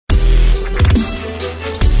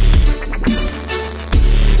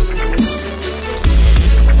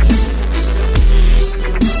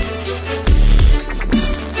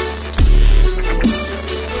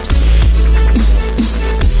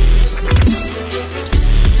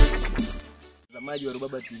watazamaji wa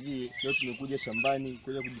Rubaba TV. Leo tumekuja shambani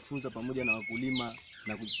kuja kujifunza pamoja na wakulima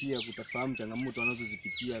na pia kutafahamu changamoto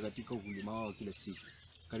wanazozipitia katika ukulima wao kila siku.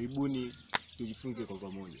 Karibuni tujifunze kwa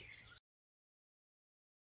pamoja.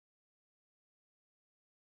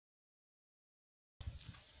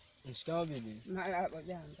 Mshikamoo bibi. Marahaba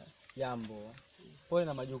jambo. Jambo. Pole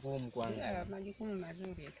na majukumu kwanza. Ya, majukumu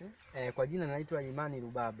mazuri tu. Kwa jina naitwa Imani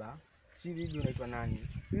Rubaba. Si bibi unaitwa nani?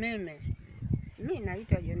 Mimi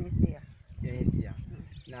naitwa Jonisia. Jonisia.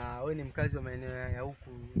 Na wewe ni mkazi wa maeneo ya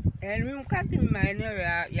huku? Mimi mkazi wa maeneo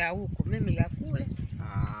ya huku, mimi ya kule.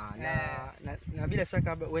 Na bila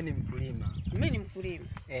shaka wewe ni mkulima. Mimi ni mkulima.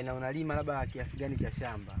 Na unalima labda kiasi gani cha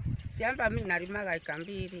shamba? Shamba mimi nalima eka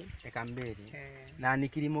 2. Eka 2. Na ni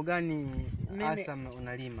kilimo gani hasa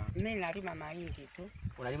unalima? Mimi nalima mahindi tu.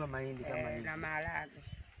 Unalima mahindi kama hivi? Na maharage.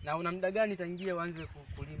 Na una muda gani tangia uanze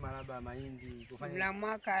kulima labda mahindi kufanya? Na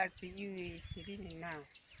mwaka sijui 20 na.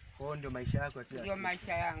 Kwa hiyo ndio maisha yako ya kila siku? Ndio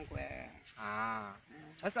maisha yangu.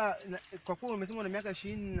 Sasa kwa kuwa umesema una miaka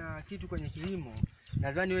 20 na kitu kwenye kilimo,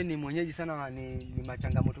 nadhani wewe ni mwenyeji sana. Ni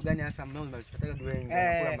machangamoto gani hasa mnazopata wengi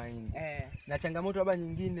kula mahindi? Na changamoto labda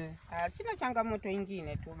nyingine? Sina changamoto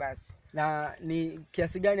nyingine tu basi. Na ni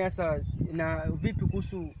kiasi gani hasa, na vipi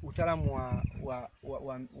kuhusu utaalamu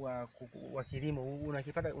wa kilimo?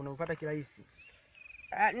 Unapata kirahisi?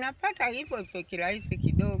 Napata hivyo kirahisi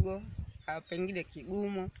kidogo, pengine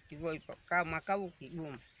kigumu hivyo kama mwaka huu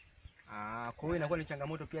kigumu. Kwa hiyo inakuwa ni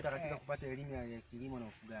changamoto pia hata katika kupata elimu ya kilimo na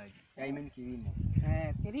ufugaji. Yaani kilimo.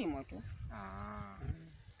 Kilimo tu.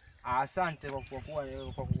 Asante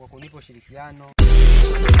kwa kunipa ushirikiano.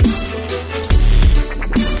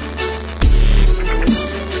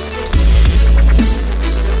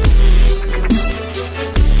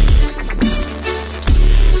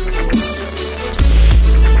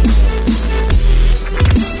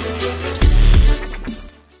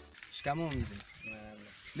 Shikamoo mzee.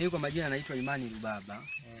 Mimi kwa majina naitwa Imani Rubaba.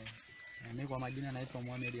 Mimi kwa majina naitwa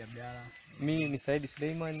Muhammad Abdalla. Mimi ni Said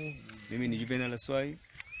Suleiman. Mimi ni Juvenal Swai.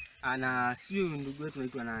 Ana sio ndugu wetu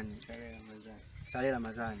anaitwa nani? Saleh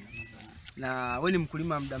Ramadhani. Na wewe ni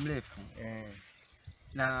mkulima muda mrefu?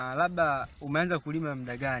 Na labda umeanza kulima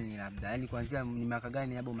muda gani labda? Yaani kuanzia ni miaka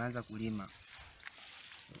gani labda umeanza kulima?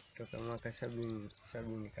 Toka mwaka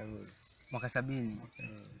 70 kamili. Mwaka 70.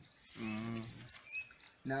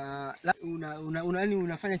 Na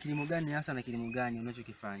unafanya kilimo gani hasa na kilimo gani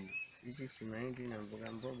unachokifanya? Hichi si mahindi na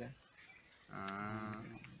mboga.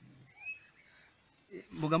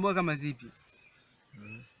 Mboga kama zipi?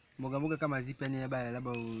 Mboga kama zipi, yani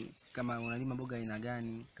labda kama unalima mboga aina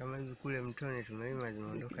gani? Kama hivi kule mtoni tumelima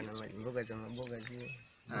zimeondoka na mboga za maboga zile.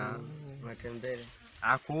 Matembele.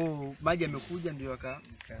 Kwa maji yamekuja ndio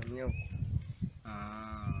akahamia huko.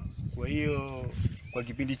 Kwa hiyo kwa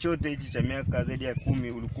kipindi chote hichi cha miaka zaidi ya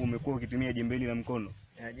 10 ulikuwa umekuwa ukitumia jembe la mkono?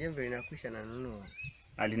 Jembe linakwisha na nunua.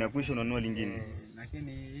 Linakwisha unanunua lingine?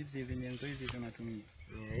 Lakini hizi nyenzo hizi tunatumia.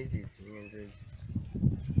 Hizi nyenzo hizi.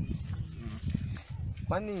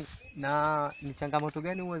 Kwani ni changamoto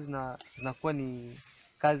gani huwa zinakuwa ni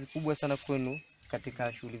kazi kubwa sana kwenu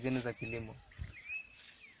katika shughuli zenu za kilimo?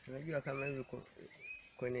 Unajua kama hivi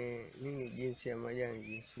kwenye nini, jinsi ya majani,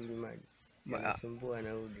 jinsi ulimaji yanasumbua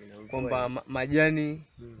na udi na mvua. Kwamba majani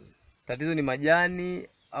tatizo ni majani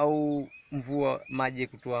au mvua maji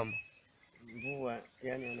kutuama? Mvua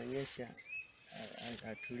yani ananyesha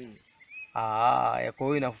atulii. Kwa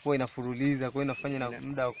hiyo inakuwa inafuruliza, kwa hiyo inafanya na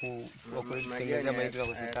muda wa kutengeneza mahindi na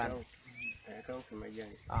kutikana. Kauka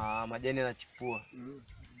majani. Majani yanachipua.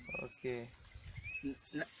 Okay.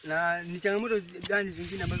 Na ni changamoto gani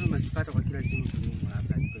zingine ambazo mnazipata kwa kila siku kilimo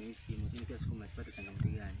labda kwenye kilimo? Kila siku mnazipata changamoto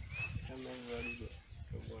gani? Kama hivyo wadudu.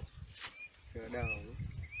 Kwa dawa.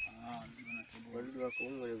 Wadudu wako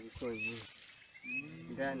huko ni vikoni.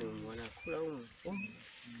 Ndani wanakula huko.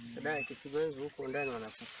 Sadaka ikipigwa hivi huko ndani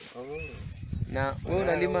wanakufa. Na wewe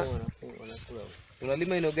unalima wanakula huko.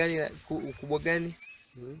 Unalima ino gani, ukubwa gani?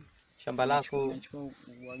 Shamba lako unachukua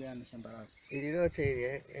ukubwa gani shamba lako? Ili lote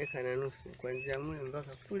ile eka na nusu kuanzia mule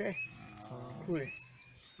mpaka kule. Kule.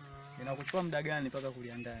 Inakuchukua muda gani mpaka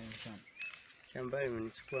kuliandaa hiyo shamba? Shamba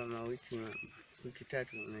imenichukua wiki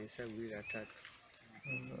 3 na hesabu ile 3.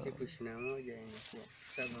 Siku 21 inakuwa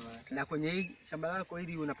 7 mara 3. Na kwenye hii shamba lako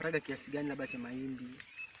hili unapata kiasi gani labda cha mahindi?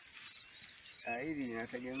 Hili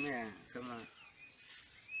inategemea, kama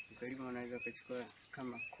mkulima unaweza kuchukua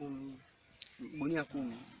kama 10 gunia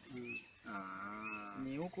 10.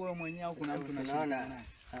 Ni huko wewe mwenyewe au kuna mtu unashirikiana naye?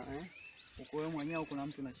 Huko wewe mwenyewe au kuna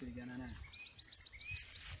mtu unashirikiana naye?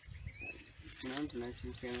 Kuna mtu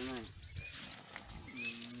unashirikiana naye.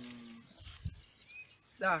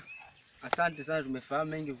 Asante sana,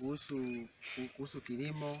 tumefahamu mengi kuhusu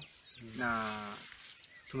kilimo na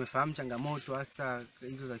tumefahamu changamoto hasa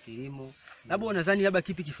hizo za kilimo. Labda unadhani labda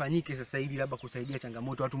kipi kifanyike sasa hivi labda kusaidia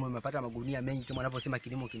changamoto watu wamepata magunia mengi kama wanavyosema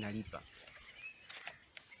kilimo kinalipa?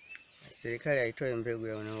 Serikali haitoe mbegu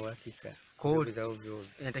ya uhakika. Mbegu za ovyo ovyo.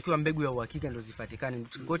 Inatakiwa mbegu ya uhakika ndio zipatikane.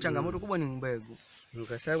 Kwa changamoto kubwa ni mbegu.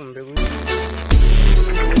 Kwa sababu mbegu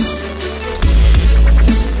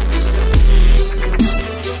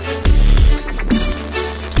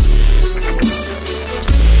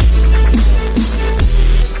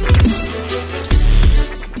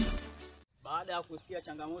baada ya kusikia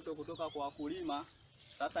changamoto kutoka kwa wakulima,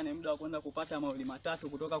 sasa ni muda wa kwenda kupata mawili matatu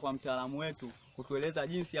kutoka kwa mtaalamu wetu kutueleza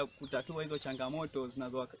jinsi ya kutatua hizo changamoto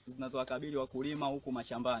zinazowakabili wakulima huku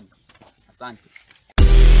mashambani. Asante.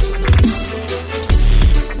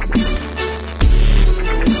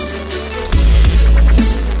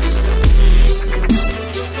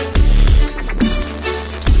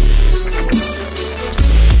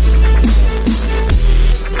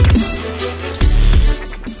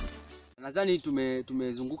 Nadhani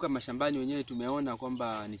tumezunguka mashambani wenyewe, tumeona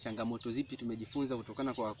kwamba ni changamoto zipi tumejifunza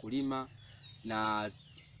kutokana kwa wakulima, na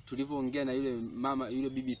tulivyoongea na yule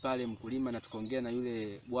bibi pale mkulima na tukaongea na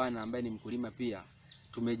yule bwana ambaye ni mkulima pia,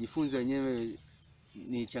 tumejifunza wenyewe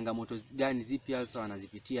ni changamoto gani zipi hasa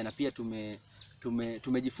wanazipitia, na pia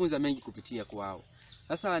tumejifunza mengi kupitia kwao.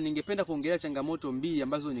 Sasa ningependa kuongelea changamoto mbili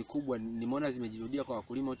ambazo ni kubwa, nimeona zimejirudia kwa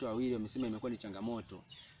wakulima wote wawili, wamesema imekuwa ni changamoto.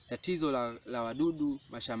 Tatizo la wadudu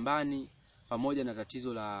mashambani pamoja na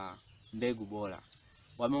tatizo la mbegu bora.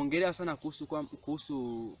 Wameongelea sana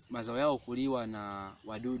kuhusu mazao yao kuliwa na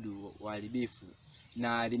wadudu waharibifu,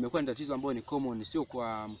 na limekuwa ni tatizo ambalo ni common, sio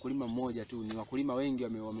kwa mkulima mmoja tu, ni wakulima wengi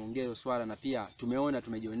wameongea hilo swala, na pia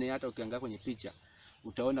tumejionea. Hata ukiangalia kwenye picha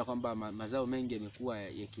utaona kwamba mazao mengi yamekuwa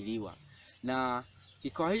yakiliwa, na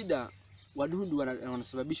kawaida wadudu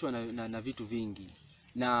wanasababishwa na vitu vingi,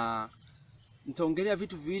 na nitaongelea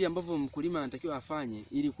vitu viwili ambavyo mkulima anatakiwa afanye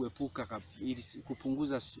ili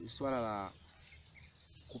kupunguza swala la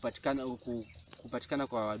kupatikana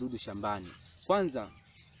kwa wadudu shambani. Kwanza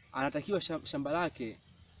anatakiwa shamba lake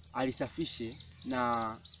alisafishe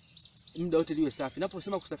na muda wote liwe safi.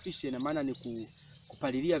 Naposema kusafisha ina maana ni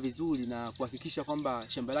kupalilia vizuri na kuhakikisha kwamba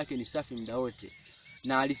shamba lake ni safi muda wote.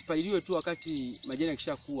 Na lisipaliliwe tu wakati majani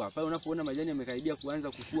yakishakuwa. Pale unapoona majani yamekaribia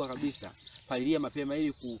kuanza kukua kabisa, palilia mapema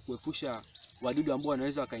ili kuepusha wadudu ambao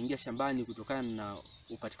wanaweza wakaingia shambani kutokana na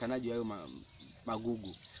upatikanaji wa hayo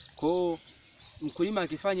magugu. Kwa hiyo mkulima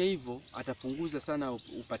akifanya hivyo atapunguza sana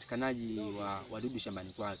upatikanaji wa wadudu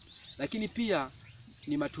shambani kwake. Lakini pia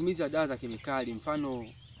ni matumizi ya dawa za kemikali, mfano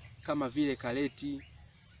kama vile kareti,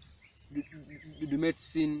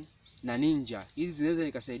 medicine na ninja. Hizi zinaweza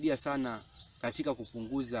nikasaidia sana katika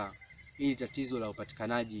kupunguza hili tatizo la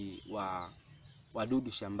upatikanaji wa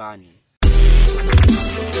wadudu shambani.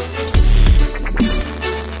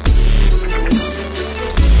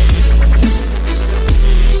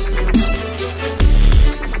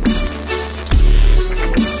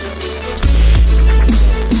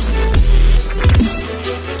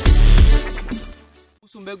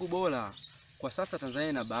 Kuhusu mbegu bora, kwa sasa Tanzania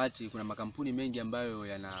ina bahati, kuna makampuni mengi ambayo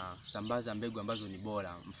yanasambaza mbegu ambazo ni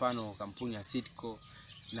bora. Mfano kampuni ya Sitco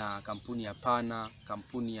na kampuni ya Pana,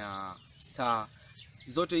 kampuni ya Star.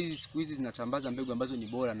 Zote hizi siku hizi zinatambaza mbegu ambazo ni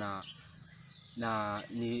bora na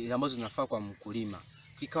ni ambazo zinafaa kwa mkulima.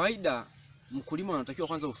 Kikawaida mkulima unatakiwa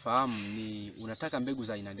kwanza ufahamu ni unataka mbegu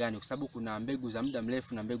za aina gani, kwa sababu kuna mbegu za muda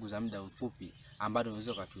mrefu na mbegu za muda mfupi ambazo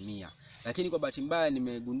unaweza kutumia. Lakini kwa bahati mbaya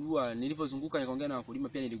nimegundua, nilipozunguka nikaongea na wakulima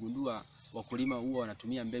pia niligundua wakulima huwa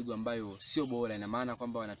wanatumia mbegu ambayo sio bora. Ina maana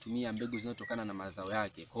kwamba wanatumia mbegu zinazotokana na mazao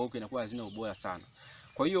yake, kwa hiyo inakuwa hazina ubora sana.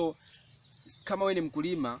 Kwa hiyo kama wewe ni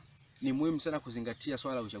mkulima, ni muhimu sana kuzingatia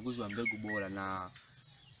swala la uchaguzi wa mbegu bora,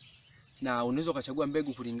 na unaweza ukachagua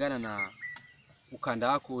mbegu kulingana na ukanda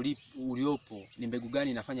wako uliopo, ni mbegu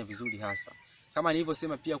gani inafanya vizuri hasa. Kama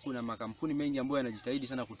nilivyosema, pia kuna makampuni mengi ambayo yanajitahidi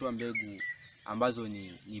sana kutoa mbegu ambazo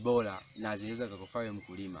ni bora na zinaweza kukufaa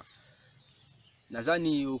mkulima.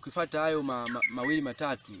 Nadhani ukifuata hayo mawili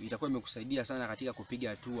matatu itakuwa imekusaidia sana katika kupiga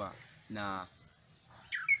hatua na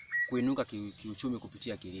kuinuka kiuchumi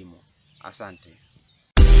kupitia kilimo. Asante.